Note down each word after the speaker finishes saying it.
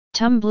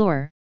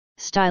Tumblr,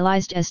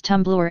 stylized as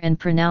Tumblr and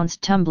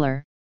pronounced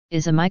Tumblr,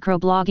 is a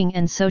microblogging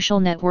and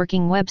social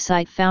networking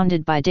website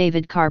founded by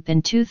David Karp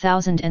in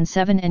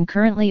 2007 and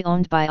currently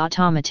owned by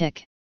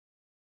Automattic.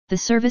 The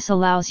service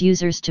allows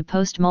users to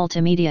post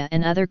multimedia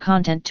and other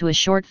content to a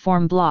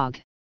short-form blog.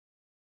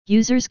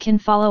 Users can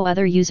follow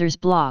other users'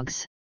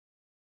 blogs.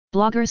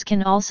 Bloggers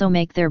can also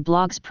make their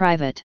blogs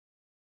private.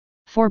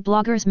 For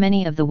bloggers,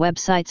 many of the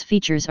website's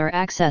features are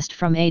accessed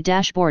from a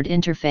dashboard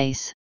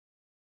interface.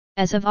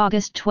 As of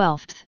August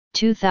 12,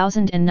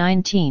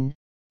 2019,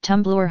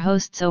 Tumblr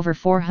hosts over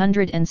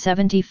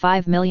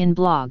 475 million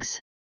blogs.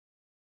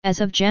 As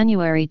of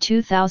January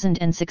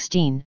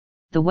 2016,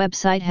 the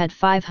website had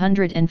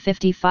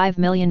 555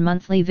 million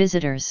monthly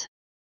visitors.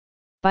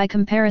 By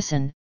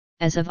comparison,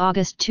 as of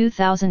August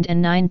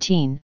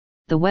 2019,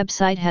 the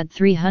website had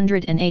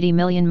 380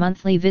 million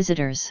monthly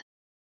visitors.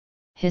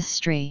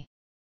 History.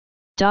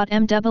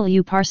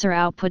 .mw parser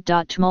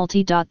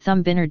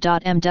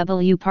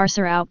output.tumulty.thumbinner.mw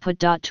parser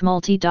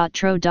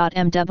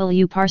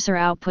output.tumulty.tro.mw parser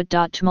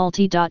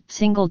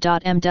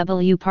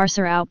output.tumulty.single.mw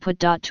parser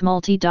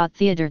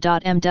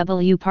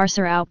output.tumulty.theater.mw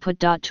parser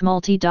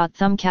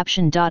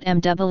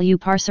output.tumulty.thumbcaption.mw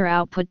parser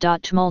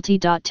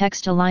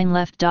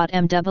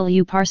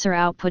output.tumulty.textalign-left.mw parser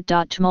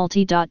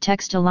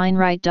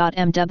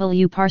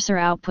output.tumulty.textalign-right.mw parser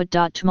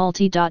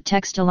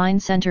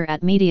output.tumulty.textalign-center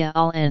at media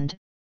all end,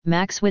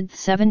 max width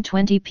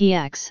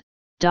 720px.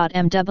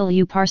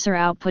 .mw parser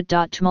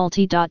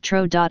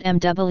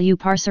output.tumulty.tro.mw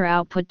parser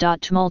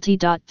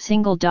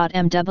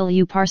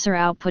output.tumulty.single.mw parser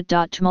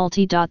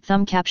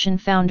output.tumulty.thumbcaption.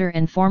 Founder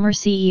and former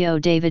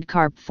CEO David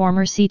Karp,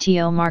 former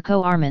CTO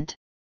Marco Arment.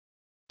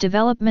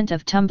 Development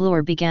of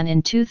Tumblr began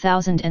in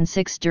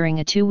 2006 during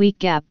a 2-week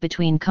gap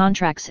between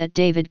contracts at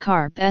David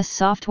Karp's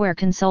software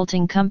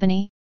consulting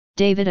company,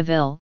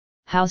 Davidville,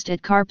 housed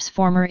at Karp's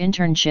former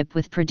internship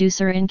with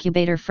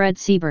producer-incubator Fred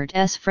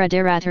Seibert's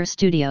Frederator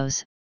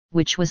Studios,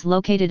 which was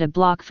located a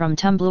block from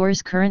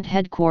Tumblr's current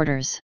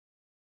headquarters.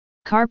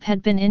 Karp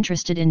had been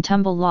interested in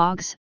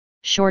tumblelogs,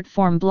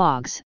 short-form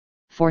blogs,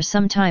 for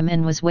some time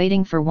and was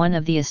waiting for one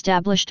of the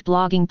established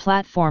blogging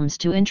platforms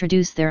to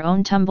introduce their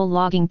own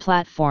tumblelogging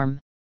platform.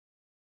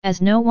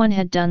 As no one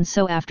had done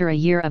so after a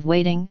year of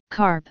waiting,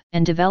 Karp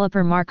and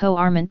developer Marco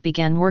Arment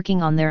began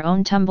working on their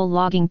own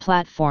tumblelogging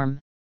platform.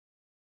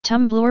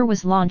 Tumblr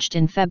was launched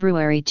in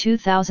February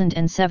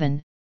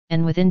 2007,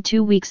 and within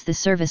 2 weeks the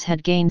service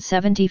had gained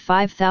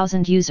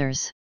 75,000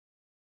 users.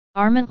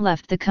 Arment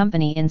left the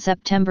company in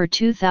September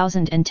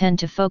 2010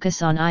 to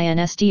focus on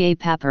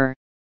Instapaper.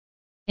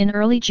 In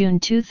early June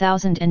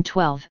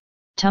 2012,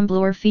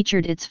 Tumblr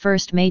featured its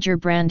first major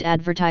brand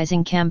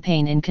advertising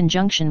campaign in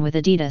conjunction with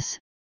Adidas,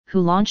 who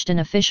launched an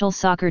official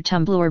soccer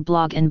Tumblr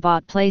blog and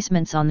bought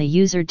placements on the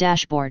user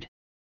dashboard.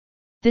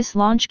 This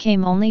launch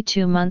came only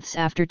 2 months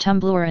after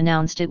Tumblr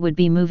announced it would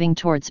be moving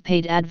towards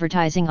paid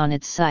advertising on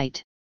its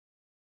site.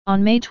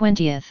 On May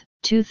 20,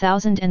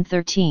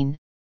 2013,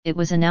 it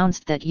was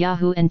announced that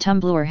Yahoo and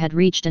Tumblr had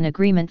reached an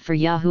agreement for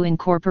Yahoo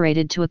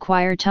Incorporated to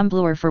acquire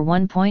Tumblr for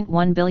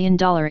 $1.1 billion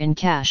in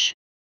cash.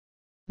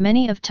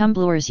 Many of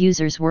Tumblr's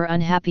users were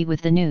unhappy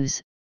with the news,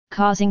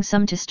 causing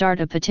some to start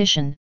a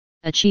petition,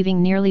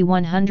 achieving nearly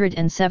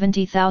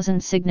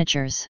 170,000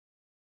 signatures.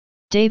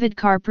 David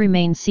Karp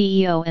remained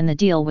CEO and the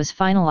deal was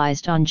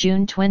finalized on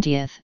June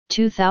 20,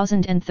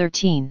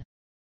 2013.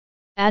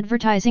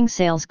 Advertising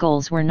sales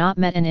goals were not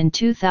met, and in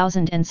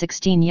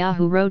 2016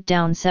 Yahoo wrote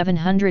down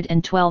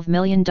 $712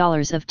 million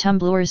of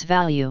Tumblr's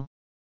value.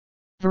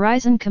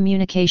 Verizon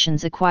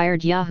Communications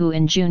acquired Yahoo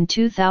in June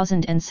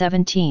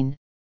 2017,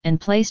 and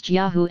placed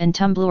Yahoo and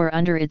Tumblr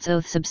under its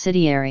Oath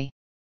subsidiary.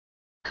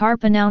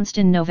 Karp announced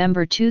in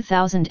November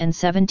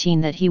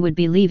 2017 that he would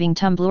be leaving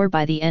Tumblr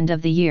by the end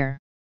of the year.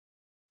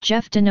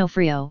 Jeff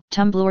D'Onofrio,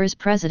 Tumblr's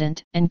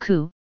president and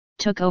co,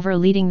 took over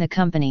leading the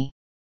company.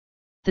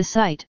 The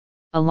site,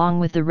 along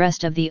with the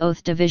rest of the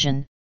Oath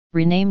division,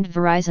 renamed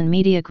Verizon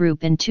Media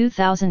Group in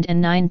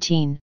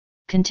 2019,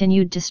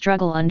 continued to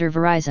struggle under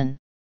Verizon.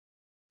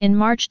 In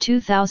March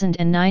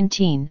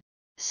 2019,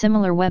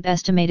 SimilarWeb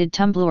estimated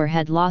Tumblr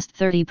had lost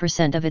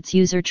 30% of its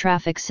user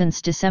traffic since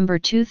December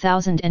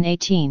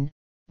 2018,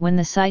 when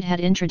the site had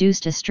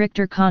introduced a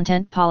stricter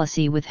content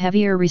policy with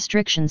heavier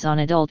restrictions on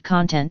adult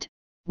content,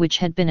 which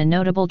had been a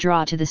notable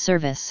draw to the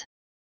service.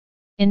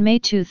 In May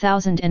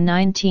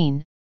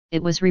 2019,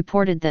 it was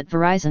reported that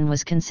Verizon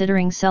was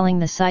considering selling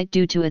the site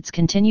due to its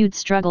continued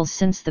struggles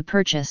since the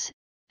purchase,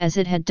 as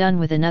it had done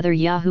with another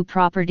Yahoo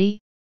property,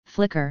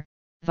 Flickr,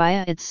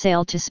 via its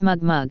sale to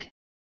SmugMug.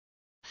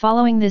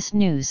 Following this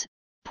news,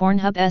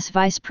 Pornhub's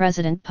vice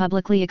president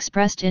publicly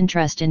expressed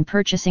interest in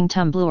purchasing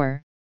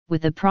Tumblr,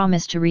 with a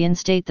promise to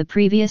reinstate the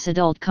previous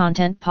adult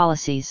content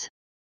policies.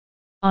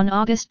 On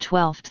August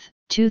 12,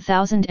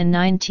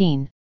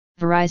 2019,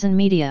 Verizon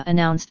Media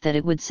announced that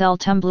it would sell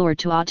Tumblr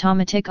to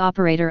Automattic,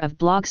 operator of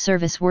blog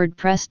service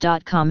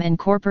WordPress.com and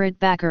corporate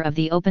backer of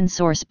the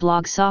open-source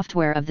blog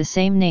software of the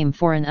same name,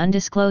 for an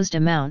undisclosed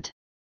amount.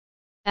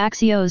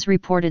 Axios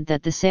reported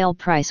that the sale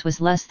price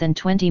was less than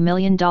 $20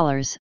 million,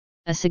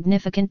 a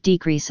significant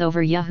decrease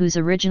over Yahoo's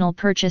original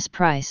purchase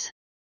price.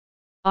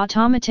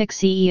 Automattic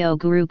CEO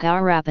Guru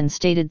Gaurapan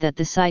stated that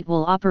the site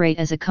will operate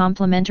as a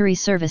complementary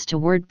service to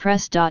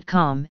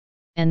WordPress.com,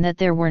 and that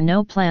there were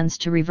no plans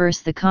to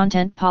reverse the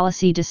content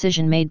policy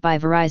decision made by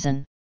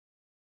Verizon.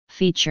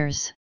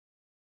 Features: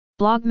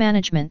 Blog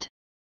management.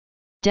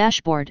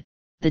 Dashboard.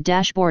 The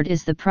dashboard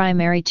is the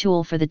primary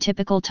tool for the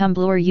typical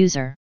Tumblr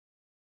user.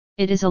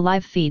 It is a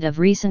live feed of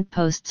recent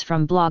posts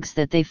from blogs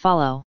that they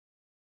follow.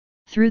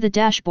 Through the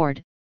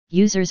dashboard,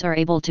 users are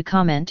able to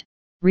comment,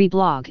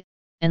 reblog,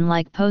 and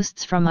like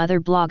posts from other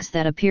blogs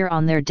that appear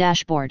on their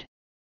dashboard.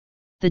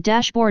 The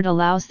dashboard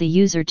allows the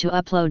user to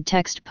upload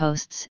text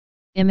posts,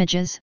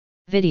 images,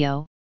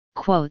 video,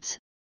 quotes,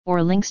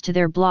 or links to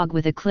their blog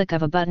with a click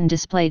of a button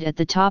displayed at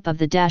the top of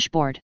the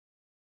dashboard.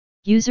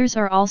 Users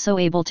are also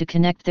able to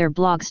connect their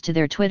blogs to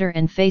their Twitter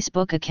and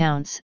Facebook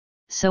accounts,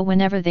 so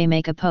whenever they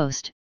make a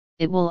post,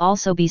 it will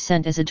also be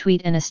sent as a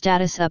tweet and a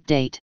status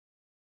update.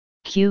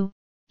 Queue.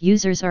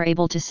 Users are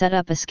able to set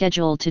up a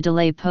schedule to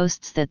delay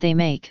posts that they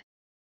make.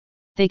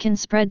 They can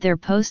spread their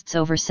posts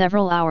over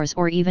several hours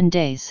or even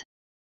days.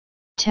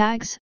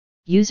 Tags.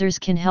 Users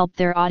can help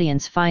their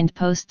audience find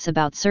posts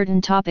about certain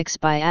topics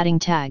by adding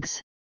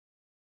tags.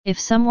 If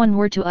someone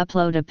were to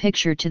upload a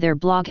picture to their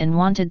blog and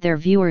wanted their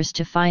viewers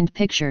to find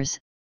pictures,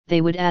 they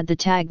would add the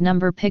tag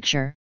number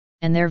picture,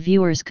 and their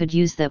viewers could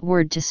use that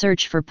word to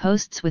search for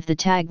posts with the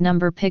tag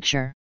number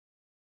picture.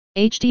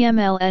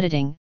 HTML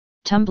editing.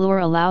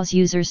 Tumblr allows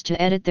users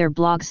to edit their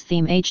blog's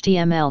theme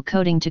HTML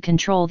coding to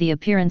control the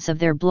appearance of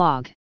their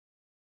blog.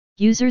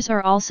 Users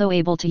are also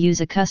able to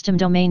use a custom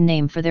domain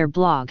name for their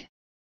blog.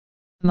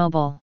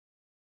 Mobile.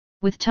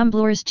 With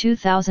Tumblr's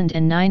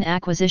 2009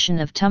 acquisition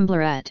of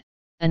Tumblr,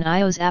 an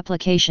iOS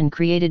application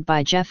created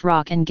by Jeff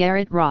Rock and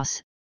Garrett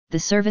Ross, the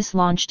service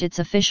launched its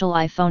official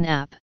iPhone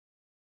app.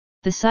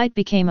 The site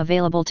became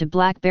available to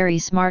BlackBerry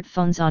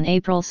smartphones on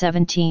April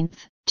 17,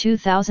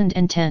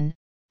 2010,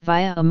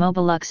 via a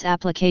Mobilux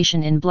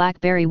application in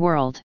BlackBerry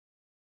World.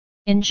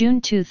 In June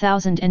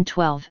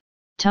 2012,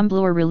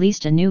 Tumblr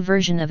released a new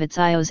version of its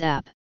iOS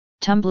app,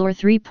 Tumblr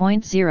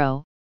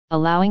 3.0,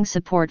 allowing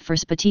support for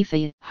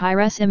Spotify,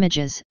 high-res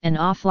images, and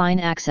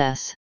offline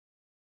access.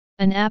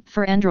 An app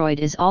for Android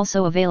is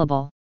also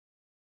available.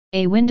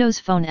 A Windows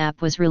Phone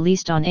app was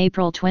released on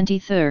April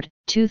 23,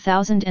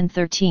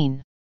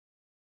 2013.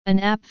 An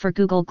app for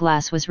Google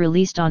Glass was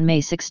released on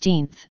May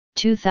 16,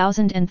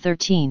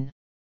 2013.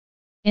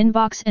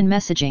 Inbox and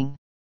messaging.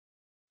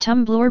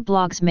 Tumblr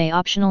blogs may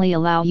optionally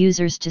allow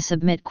users to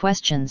submit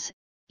questions,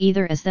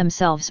 either as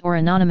themselves or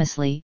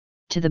anonymously,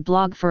 to the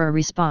blog for a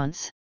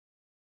response.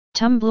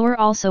 Tumblr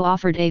also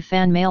offered a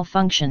fan mail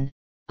function,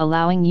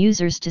 allowing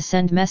users to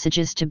send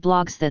messages to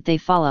blogs that they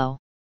follow.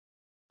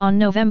 On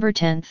November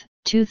 10,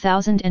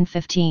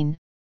 2015,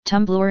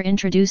 Tumblr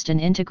introduced an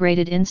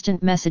integrated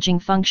instant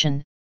messaging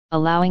function,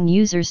 allowing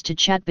users to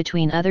chat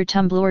between other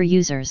Tumblr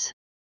users.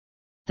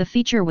 The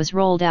feature was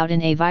rolled out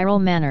in a viral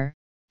manner.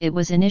 It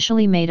was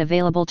initially made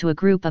available to a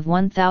group of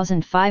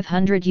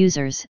 1,500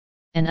 users,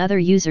 and other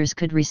users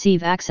could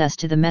receive access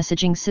to the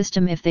messaging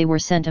system if they were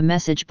sent a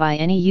message by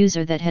any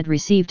user that had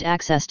received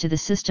access to the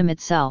system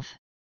itself.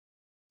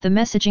 The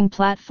messaging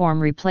platform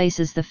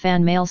replaces the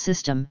fan mail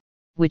system,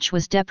 which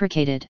was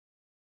deprecated.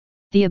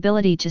 The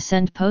ability to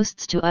send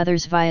posts to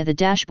others via the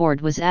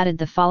dashboard was added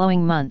the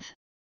following month.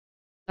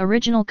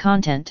 Original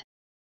content.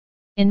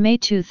 In May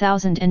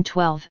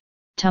 2012,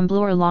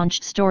 Tumblr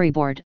launched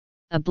Storyboard,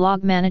 a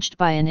blog managed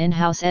by an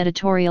in-house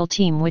editorial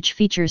team which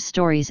features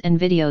stories and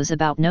videos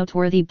about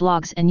noteworthy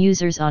blogs and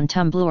users on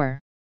Tumblr.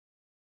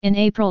 In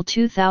April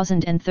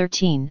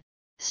 2013,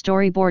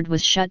 Storyboard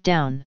was shut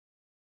down.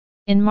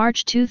 In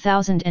March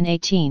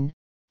 2018,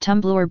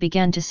 Tumblr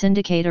began to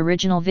syndicate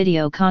original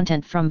video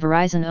content from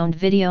Verizon-owned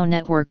video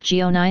network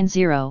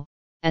Geo90,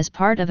 as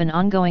part of an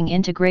ongoing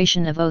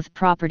integration of Oath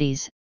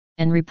properties,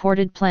 and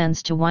reported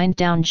plans to wind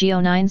down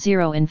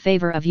Geo90 in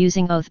favor of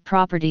using Oath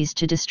properties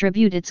to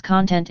distribute its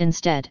content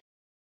instead.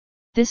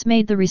 This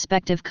made the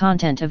respective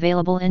content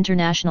available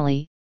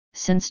internationally,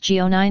 since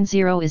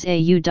Geo90 is a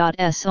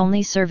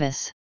U.S-only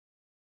service.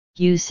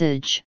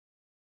 Usage.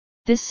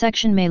 This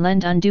section may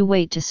lend undue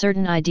weight to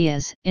certain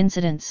ideas,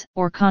 incidents,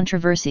 or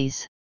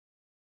controversies.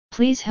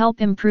 Please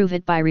help improve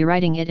it by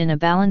rewriting it in a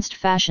balanced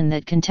fashion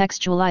that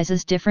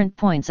contextualizes different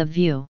points of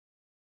view.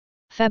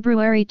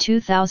 February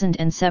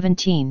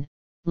 2017,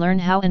 learn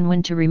how and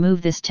when to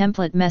remove this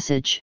template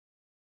message.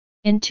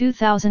 In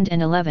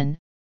 2011,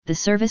 the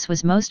service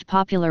was most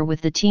popular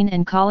with the teen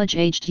and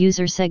college-aged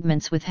user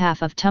segments, with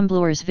half of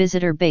Tumblr's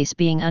visitor base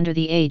being under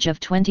the age of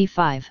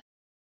 25.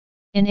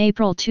 In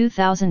April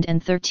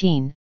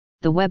 2013,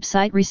 the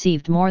website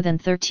received more than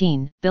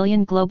 13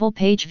 billion global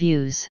page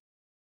views.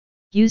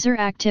 User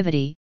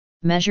activity,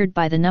 measured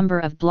by the number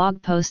of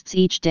blog posts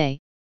each day,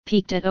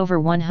 peaked at over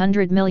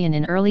 100 million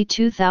in early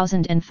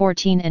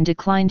 2014 and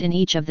declined in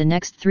each of the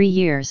next 3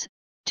 years,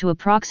 to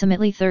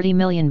approximately 30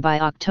 million by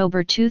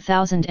October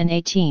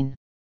 2018.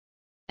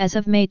 As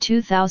of May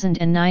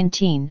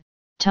 2019,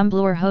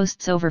 Tumblr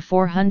hosts over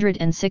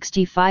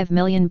 465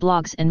 million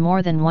blogs and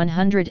more than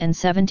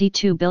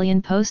 172 billion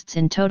posts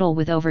in total,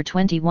 with over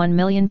 21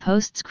 million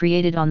posts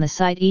created on the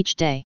site each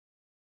day.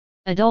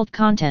 Adult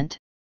content.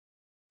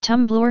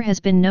 Tumblr has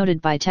been noted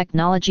by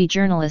technology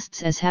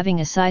journalists as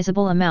having a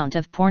sizable amount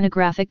of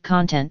pornographic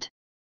content.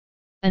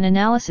 An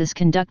analysis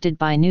conducted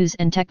by news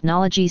and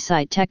technology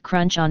site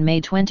TechCrunch on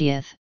May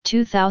 20,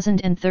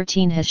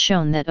 2013 has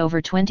shown that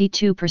over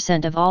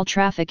 22% of all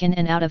traffic in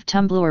and out of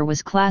Tumblr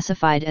was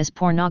classified as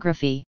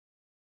pornography.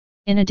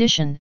 In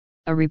addition,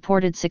 a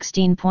reported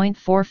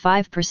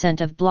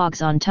 16.45% of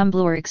blogs on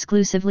Tumblr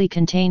exclusively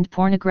contained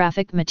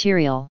pornographic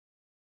material.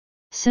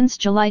 Since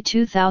July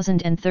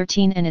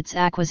 2013 and its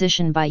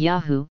acquisition by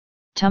Yahoo,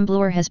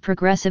 Tumblr has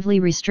progressively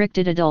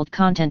restricted adult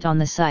content on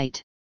the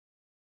site.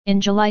 In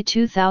July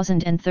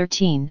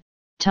 2013,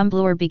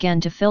 Tumblr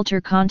began to filter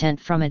content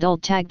from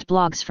adult-tagged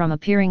blogs from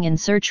appearing in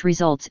search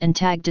results and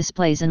tag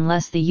displays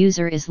unless the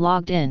user is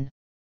logged in.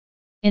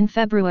 In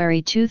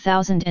February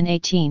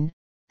 2018,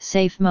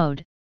 Safe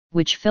Mode,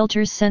 which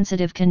filters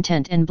sensitive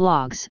content and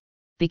blogs,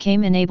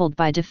 became enabled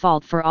by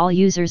default for all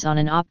users on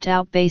an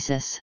opt-out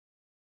basis.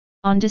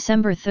 On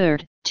December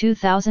 3,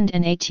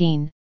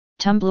 2018,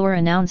 Tumblr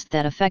announced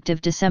that effective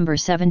December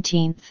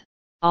 17,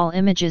 all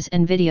images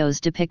and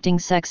videos depicting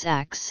sex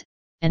acts,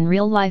 and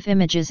real-life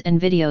images and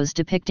videos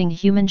depicting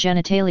human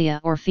genitalia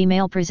or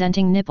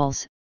female-presenting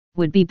nipples,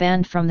 would be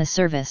banned from the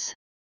service.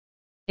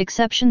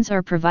 Exceptions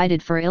are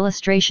provided for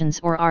illustrations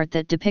or art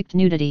that depict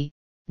nudity,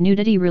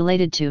 nudity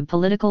related to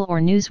political or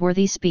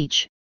newsworthy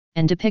speech,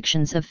 and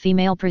depictions of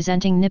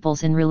female-presenting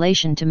nipples in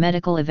relation to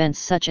medical events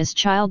such as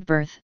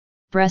childbirth,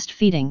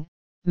 breastfeeding,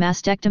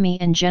 mastectomy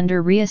and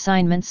gender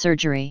reassignment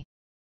surgery.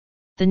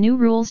 The new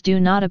rules do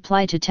not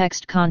apply to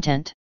text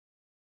content.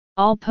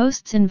 All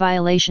posts in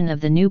violation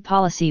of the new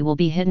policy will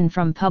be hidden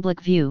from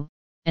public view,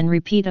 and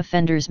repeat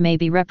offenders may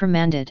be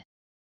reprimanded.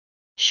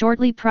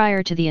 Shortly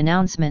prior to the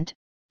announcement,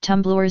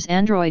 Tumblr's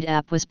Android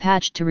app was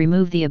patched to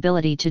remove the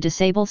ability to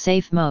disable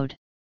safe mode.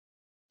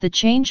 The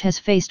change has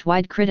faced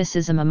wide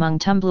criticism among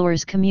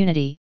Tumblr's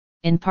community.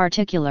 In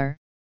particular,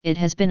 it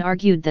has been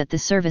argued that the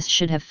service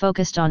should have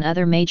focused on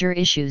other major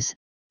issues,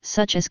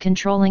 such as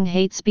controlling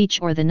hate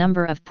speech or the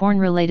number of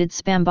porn-related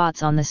spam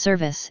bots on the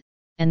service,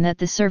 and that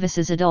the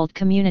service's adult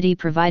community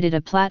provided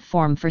a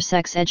platform for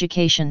sex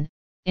education.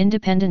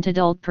 Independent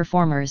adult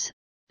performers,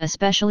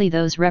 especially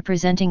those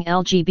representing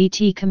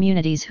LGBT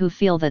communities who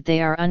feel that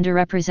they are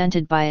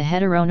underrepresented by a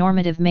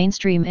heteronormative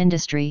mainstream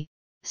industry,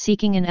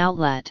 seeking an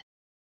outlet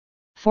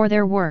for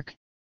their work,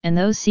 and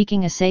those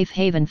seeking a safe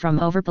haven from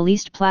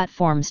over-policed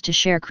platforms to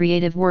share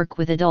creative work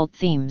with adult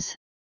themes.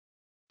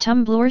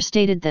 Tumblr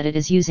stated that it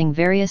is using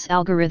various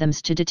algorithms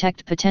to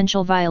detect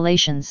potential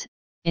violations,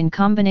 in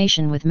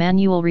combination with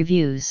manual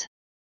reviews.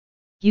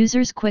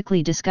 Users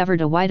quickly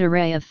discovered a wide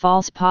array of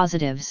false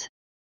positives.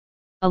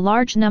 A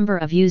large number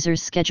of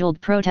users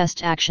scheduled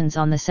protest actions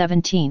on the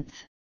 17th.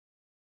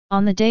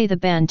 On the day the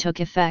ban took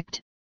effect,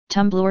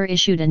 Tumblr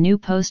issued a new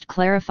post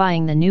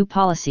clarifying the new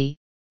policy,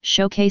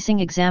 showcasing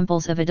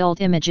examples of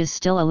adult images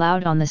still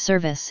allowed on the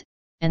service,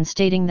 and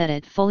stating that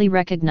it fully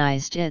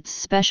recognized its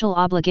special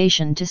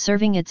obligation to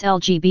serving its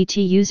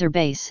LGBT user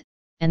base,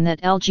 and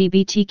that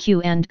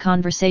LGBTQ and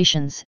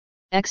conversations,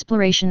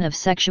 exploration of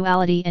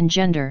sexuality and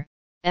gender,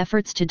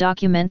 efforts to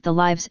document the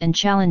lives and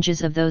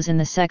challenges of those in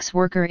the sex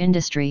worker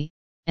industry,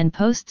 and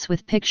posts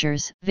with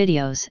pictures,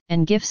 videos,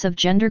 and GIFs of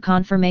gender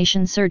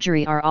confirmation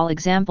surgery are all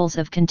examples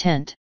of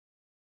content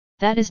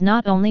that is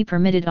not only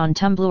permitted on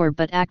Tumblr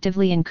but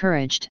actively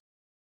encouraged.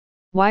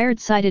 Wired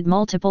cited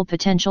multiple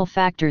potential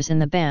factors in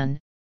the ban,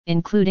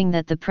 including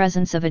that the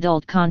presence of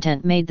adult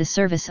content made the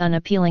service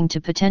unappealing to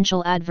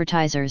potential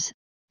advertisers,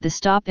 the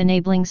Stop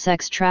Enabling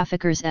Sex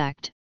Traffickers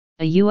Act,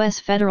 a U.S.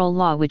 federal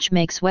law which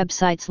makes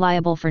websites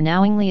liable for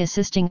knowingly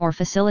assisting or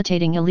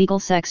facilitating illegal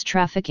sex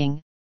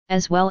trafficking,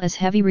 as well as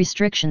heavy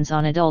restrictions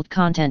on adult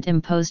content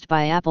imposed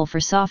by Apple for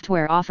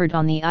software offered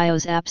on the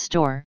iOS App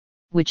Store,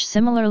 which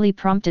similarly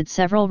prompted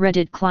several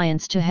Reddit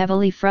clients to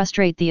heavily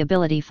frustrate the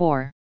ability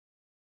for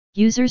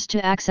users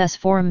to access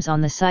forums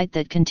on the site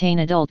that contain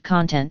adult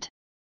content.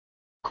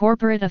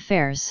 Corporate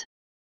affairs.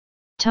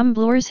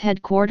 Tumblr's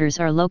headquarters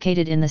are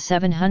located in the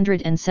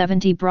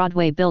 770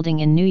 Broadway building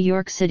in New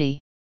York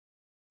City.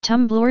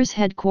 Tumblr's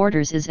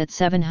headquarters is at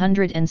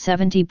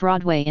 770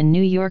 Broadway in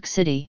New York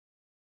City.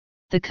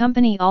 The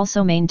company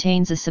also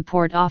maintains a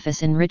support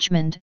office in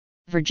Richmond,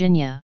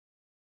 Virginia.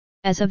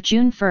 As of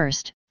June 1,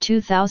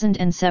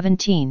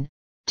 2017,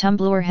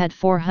 Tumblr had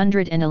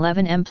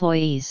 411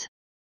 employees.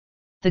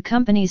 The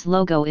company's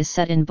logo is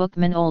set in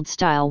Bookman Old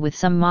style with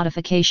some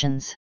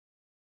modifications.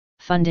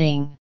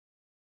 Funding.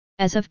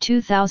 As of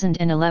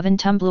 2011,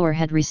 Tumblr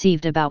had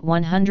received about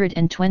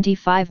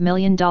 $125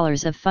 million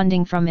of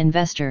funding from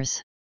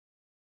investors.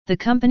 The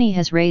company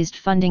has raised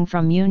funding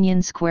from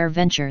Union Square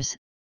Ventures,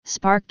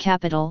 Spark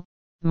Capital,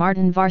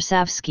 Martin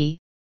Varsavsky,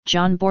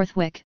 John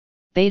Borthwick,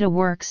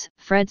 BetaWorks,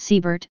 Fred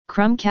Seibert,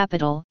 Crumb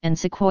Capital, and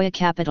Sequoia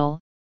Capital,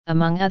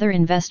 among other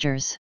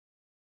investors.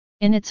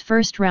 In its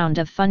first round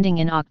of funding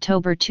in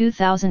October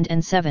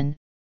 2007,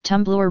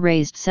 Tumblr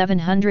raised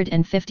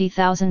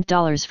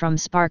 $750,000 from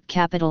Spark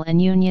Capital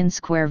and Union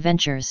Square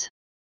Ventures.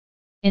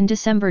 In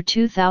December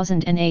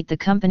 2008, the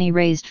company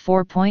raised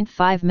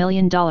 $4.5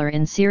 million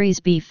in Series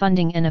B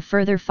funding and a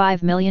further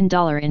 $5 million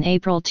in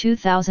April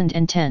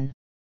 2010.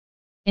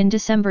 In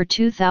December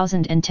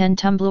 2010,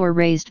 Tumblr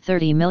raised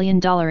 $30 million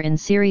in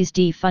Series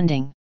D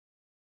funding.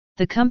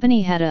 The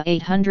company had a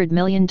 $800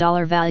 million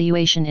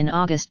valuation in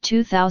August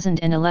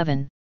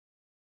 2011.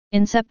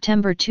 In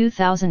September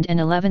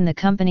 2011, the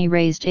company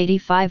raised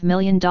 $85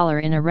 million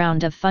in a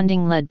round of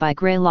funding led by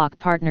Greylock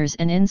Partners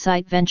and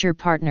Insight Venture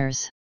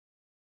Partners.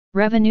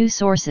 Revenue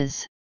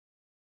sources.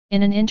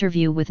 In an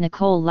interview with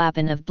Nicole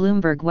Lapin of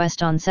Bloomberg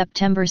West on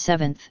September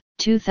 7,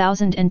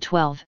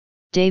 2012,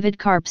 David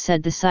Karp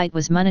said the site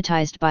was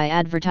monetized by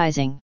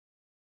advertising.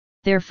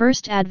 Their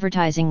first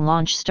advertising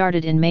launch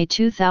started in May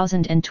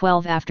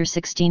 2012 after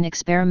 16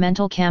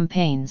 experimental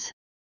campaigns.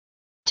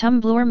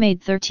 Tumblr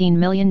made $13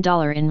 million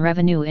in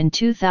revenue in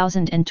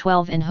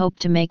 2012 and hoped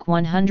to make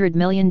 $100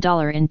 million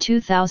in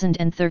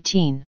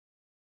 2013.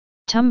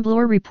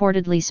 Tumblr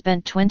reportedly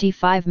spent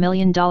 $25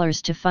 million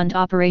to fund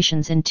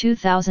operations in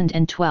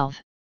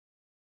 2012.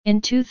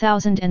 In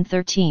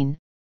 2013,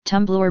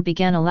 Tumblr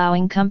began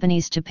allowing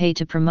companies to pay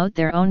to promote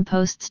their own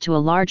posts to a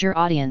larger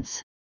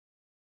audience.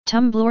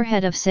 Tumblr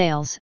head of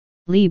sales,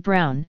 Lee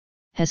Brown,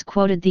 has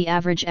quoted the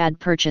average ad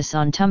purchase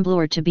on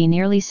Tumblr to be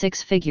nearly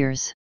 6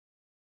 figures.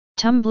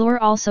 Tumblr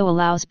also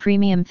allows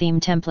premium theme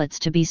templates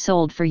to be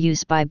sold for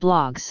use by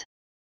blogs.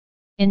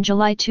 In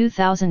July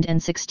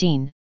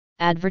 2016,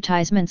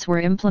 advertisements were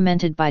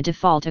implemented by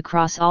default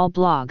across all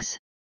blogs.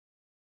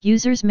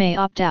 Users may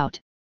opt out,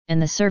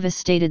 and the service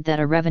stated that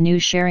a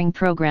revenue-sharing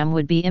program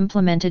would be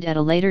implemented at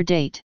a later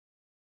date.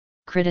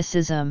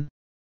 Criticism.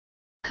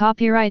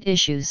 Copyright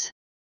issues.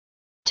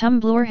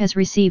 Tumblr has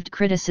received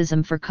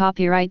criticism for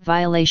copyright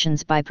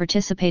violations by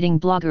participating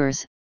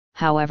bloggers.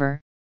 However,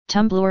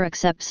 Tumblr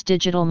accepts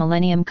Digital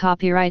Millennium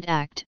Copyright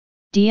Act,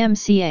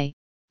 DMCA,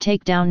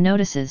 takedown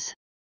notices.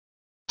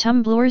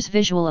 Tumblr's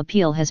visual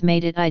appeal has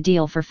made it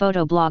ideal for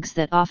photoblogs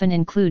that often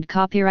include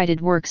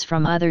copyrighted works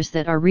from others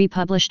that are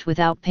republished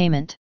without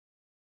payment.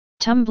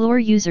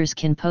 Tumblr users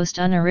can post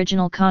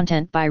unoriginal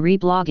content by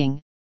reblogging,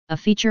 a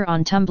feature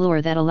on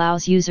Tumblr that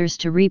allows users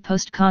to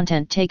repost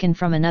content taken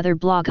from another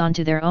blog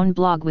onto their own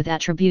blog with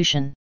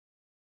attribution.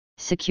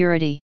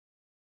 Security.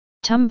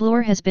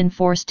 Tumblr has been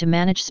forced to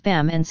manage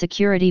spam and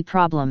security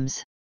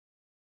problems.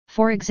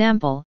 For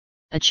example,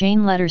 a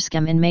chain letter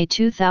scam in May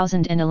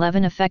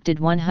 2011 affected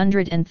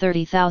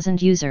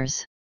 130,000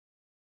 users.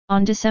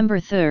 On December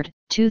 3,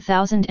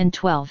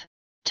 2012,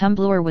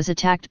 Tumblr was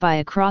attacked by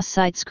a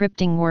cross-site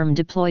scripting worm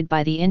deployed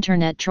by the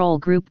internet troll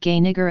group Gay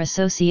Nigger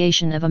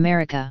Association of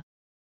America.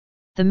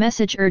 The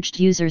message urged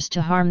users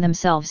to harm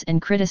themselves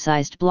and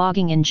criticized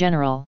blogging in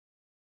general.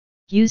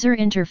 User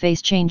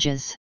interface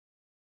changes.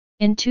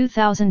 In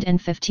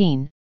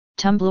 2015,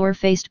 Tumblr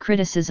faced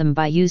criticism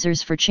by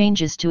users for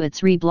changes to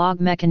its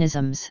reblog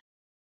mechanisms.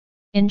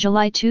 In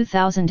July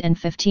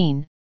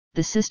 2015,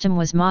 the system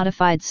was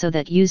modified so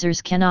that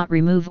users cannot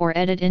remove or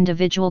edit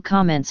individual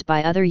comments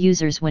by other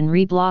users when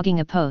reblogging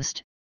a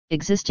post.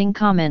 Existing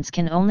comments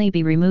can only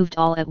be removed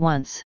all at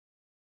once.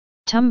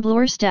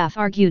 Tumblr staff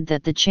argued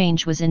that the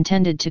change was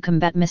intended to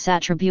combat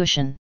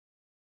misattribution.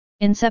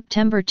 In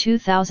September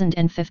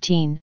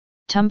 2015,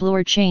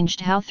 Tumblr changed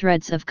how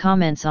threads of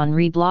comments on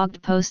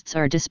reblogged posts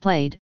are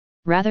displayed.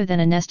 Rather than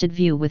a nested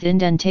view with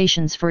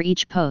indentations for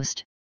each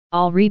post,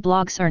 all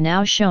reblogs are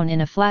now shown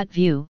in a flat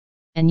view,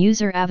 and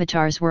user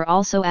avatars were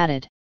also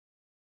added.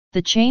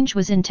 The change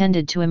was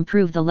intended to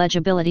improve the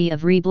legibility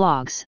of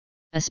reblogs,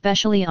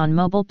 especially on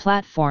mobile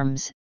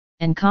platforms,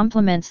 and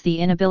complements the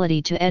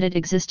inability to edit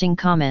existing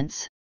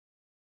comments.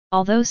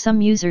 Although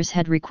some users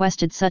had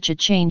requested such a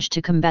change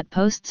to combat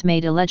posts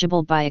made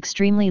illegible by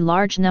extremely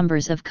large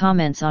numbers of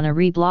comments on a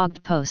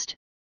reblogged post,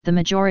 the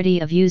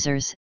majority of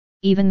users,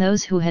 even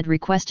those who had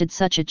requested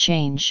such a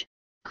change,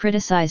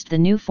 criticized the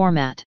new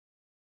format.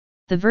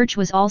 The Verge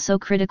was also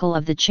critical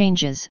of the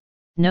changes,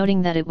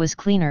 noting that it was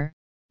cleaner,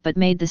 but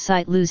made the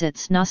site lose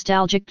its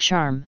nostalgic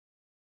charm.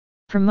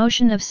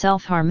 Promotion of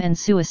self-harm and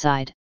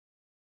suicide.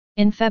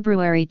 In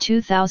February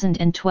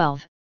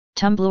 2012,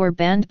 Tumblr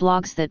banned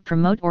blogs that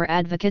promote or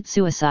advocate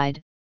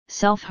suicide,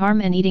 self-harm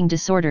and eating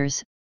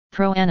disorders.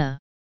 Pro-Ana.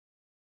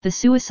 The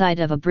suicide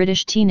of a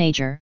British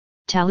teenager,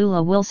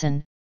 Tallulah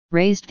Wilson,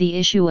 raised the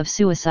issue of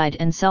suicide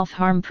and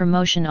self-harm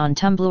promotion on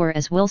Tumblr,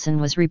 as Wilson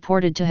was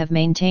reported to have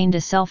maintained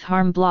a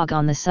self-harm blog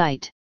on the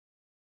site.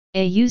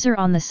 A user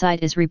on the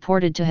site is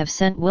reported to have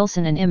sent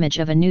Wilson an image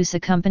of a noose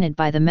accompanied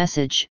by the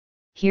message,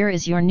 "Here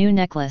is your new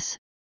necklace,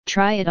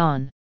 try it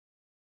on."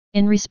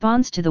 In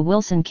response to the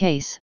Wilson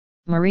case,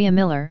 Maria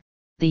Miller,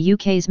 the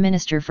UK's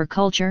Minister for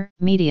Culture,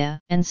 Media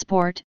and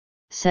Sport,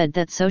 said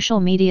that social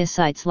media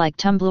sites like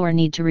Tumblr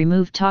need to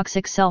remove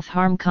toxic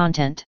self-harm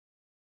content.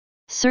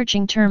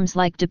 Searching terms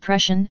like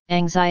depression,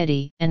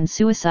 anxiety, and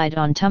suicide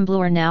on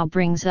Tumblr now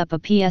brings up a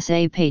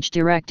PSA page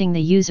directing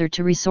the user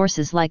to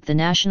resources like the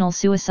National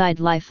Suicide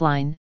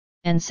Lifeline,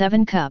 and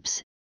 7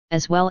 Cups,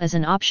 as well as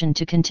an option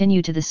to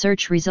continue to the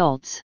search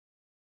results.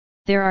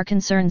 There are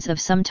concerns of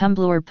some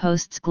Tumblr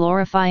posts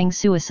glorifying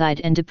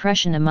suicide and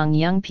depression among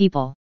young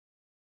people.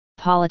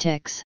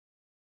 Politics.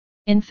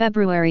 In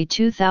February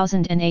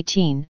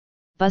 2018,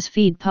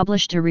 BuzzFeed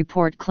published a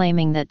report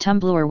claiming that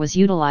Tumblr was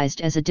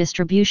utilized as a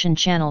distribution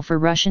channel for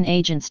Russian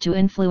agents to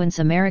influence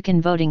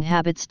American voting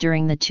habits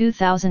during the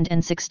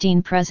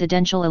 2016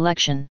 presidential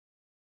election.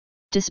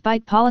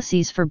 Despite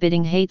policies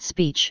forbidding hate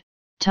speech,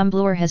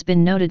 Tumblr has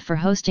been noted for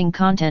hosting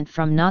content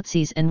from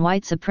Nazis and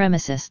white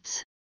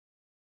supremacists.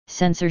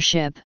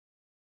 Censorship.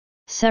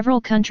 Several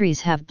countries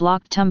have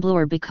blocked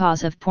Tumblr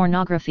because of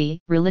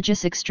pornography,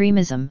 religious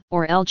extremism,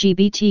 or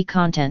LGBT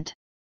content.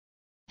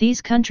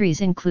 These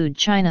countries include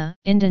China,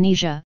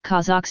 Indonesia,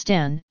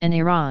 Kazakhstan, and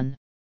Iran.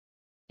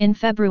 In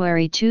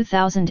February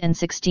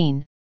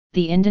 2016,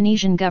 the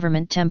Indonesian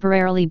government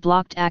temporarily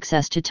blocked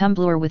access to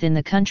Tumblr within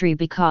the country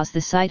because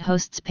the site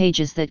hosts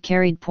pages that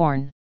carried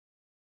porn.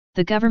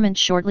 The government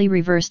shortly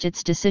reversed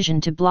its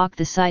decision to block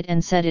the site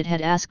and said it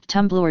had asked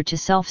Tumblr to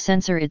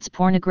self-censor its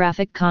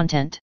pornographic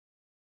content.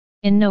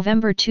 In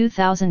November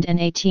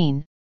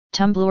 2018,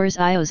 Tumblr's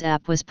iOS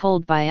app was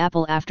pulled by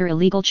Apple after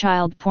illegal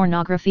child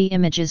pornography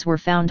images were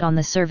found on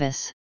the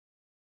service.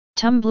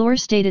 Tumblr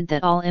stated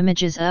that all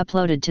images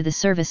uploaded to the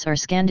service are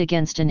scanned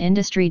against an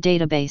industry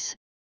database,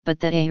 but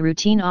that a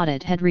routine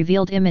audit had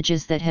revealed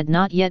images that had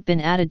not yet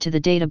been added to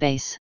the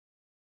database.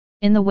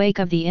 In the wake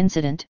of the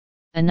incident,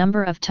 a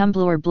number of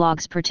Tumblr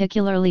blogs,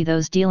 particularly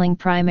those dealing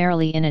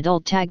primarily in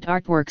adult-tagged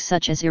artworks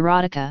such as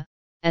erotica,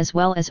 as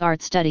well as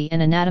art study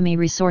and anatomy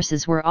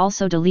resources, were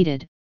also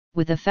deleted,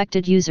 with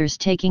affected users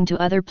taking to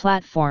other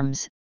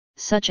platforms,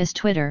 such as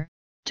Twitter,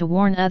 to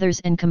warn others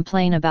and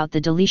complain about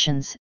the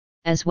deletions,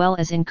 as well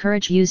as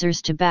encourage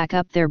users to back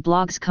up their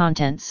blog's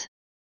contents.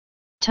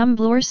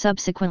 Tumblr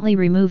subsequently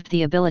removed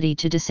the ability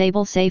to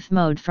disable safe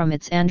mode from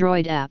its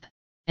Android app,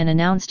 and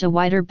announced a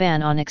wider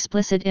ban on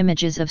explicit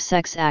images of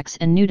sex acts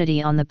and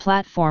nudity on the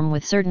platform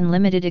with certain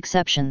limited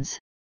exceptions.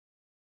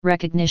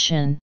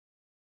 Recognition.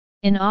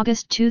 In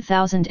August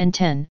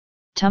 2010,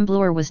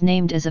 Tumblr was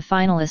named as a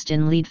finalist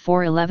in Lead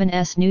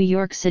 411's New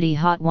York City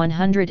Hot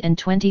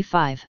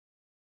 125.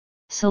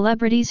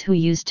 Celebrities who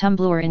use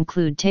Tumblr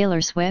include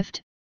Taylor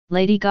Swift,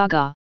 Lady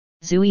Gaga,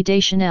 Zooey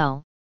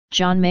Deschanel,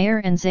 John Mayer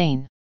and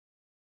Zayn.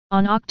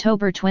 On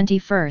October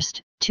 21,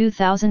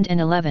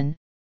 2011,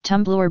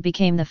 Tumblr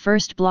became the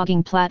first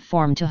blogging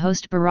platform to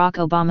host Barack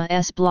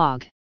Obama's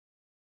blog.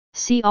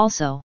 See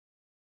also: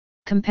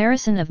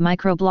 comparison of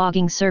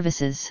microblogging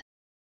services,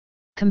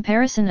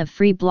 comparison of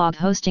free blog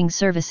hosting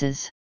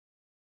services,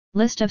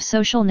 list of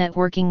social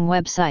networking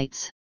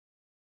websites,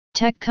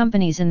 tech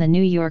companies in the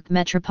New York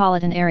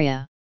metropolitan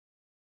area,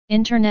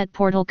 Internet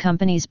portal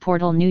companies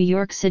portal, New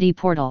York City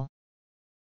portal.